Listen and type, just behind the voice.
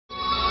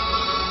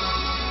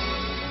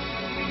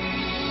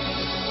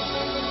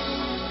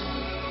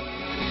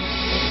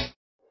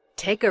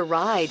Take a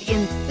ride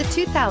in the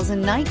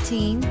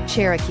 2019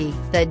 Cherokee.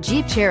 The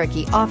Jeep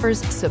Cherokee offers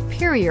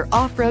superior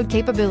off-road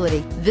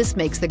capability. This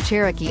makes the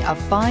Cherokee a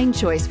fine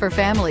choice for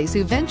families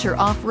who venture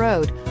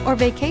off-road or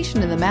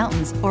vacation in the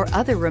mountains or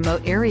other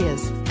remote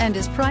areas, and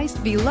is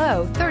priced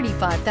below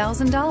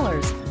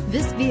 $35,000.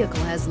 This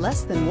vehicle has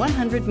less than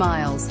 100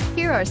 miles.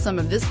 Here are some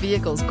of this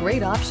vehicle's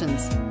great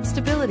options: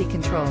 stability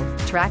control,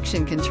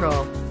 traction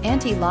control,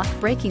 anti-lock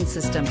braking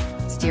system,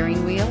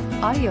 steering wheel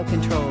audio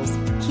controls,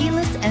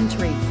 keyless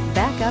entry,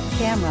 backup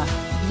camera,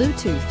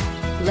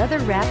 Bluetooth,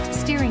 leather-wrapped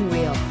steering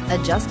wheel,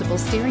 adjustable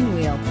steering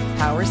wheel,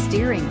 power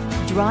steering.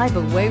 Drive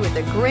away with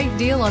a great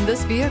deal on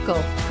this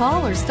vehicle.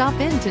 Call or stop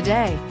in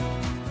today.